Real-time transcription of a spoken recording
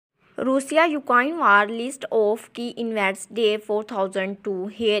Russia-Ukraine war list of key events day 4002.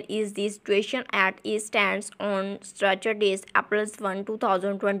 Here is the situation as it stands on Saturday, April 1,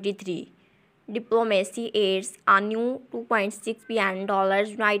 2023. Diplomacy aids a new $2.6 billion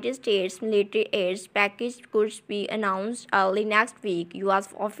United States military aid package could be announced early next week, U.S.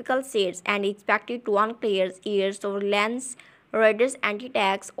 officials said, and expected to unclear air surveillance, radars,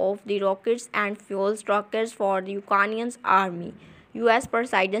 anti-tanks of the rockets and fuel trucks for the Ukrainian army. U.S.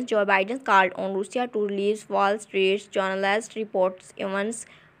 President Joe Biden called on Russia to release Wall Street journalist reports events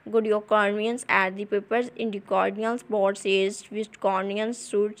good Ukrainians at the paper's editorial board says Wisconsin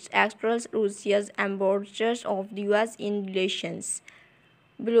suits extras Russia's ambassadors of the U.S. in relations.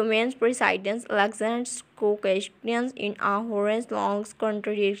 Blumen's President Alexander questions in a hours-long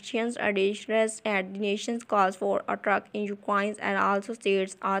contradictions addresses at the nation's calls for attack in Ukraine and also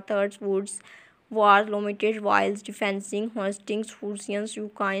states authors would war limited while defending hosting Russians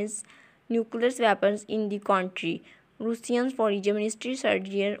Ukraine's nuclear weapons in the country. Russian Foreign Ministry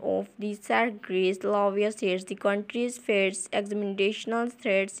Sergei of the Sergei Lavrov says the country faces existential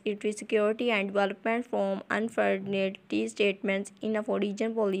threats to security and development from unfortunate statements in a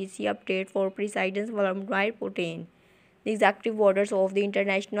foreign policy update for President Vladimir Putin. The executive orders of the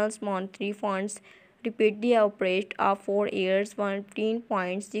International Monetary Funds repeatedly approved a 4 year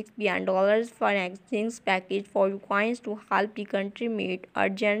 $14.6 billion financing package for Ukraine to help the country meet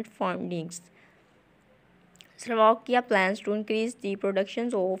urgent fundings. Slovakia plans to increase the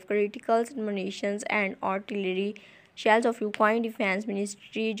production of critical munitions and artillery shells of Ukraine Defense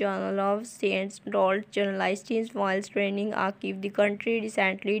Ministry General Saints told journalists while training a Kyiv. The country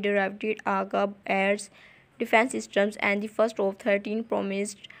recently derived a Gub air defense systems and the first of 13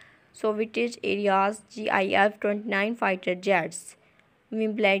 promised Soviet areas GIF-29 fighter jets.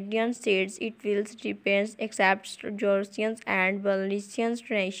 Wimbledon says it will stipends accept Georgian and Belarusian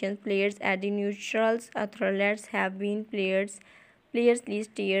nations players at the neutrals. Athletes have been players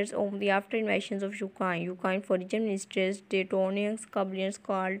list years of the after invasions of Ukraine. Ukraine Foreign Minister Teutonis Kablians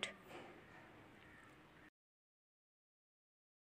called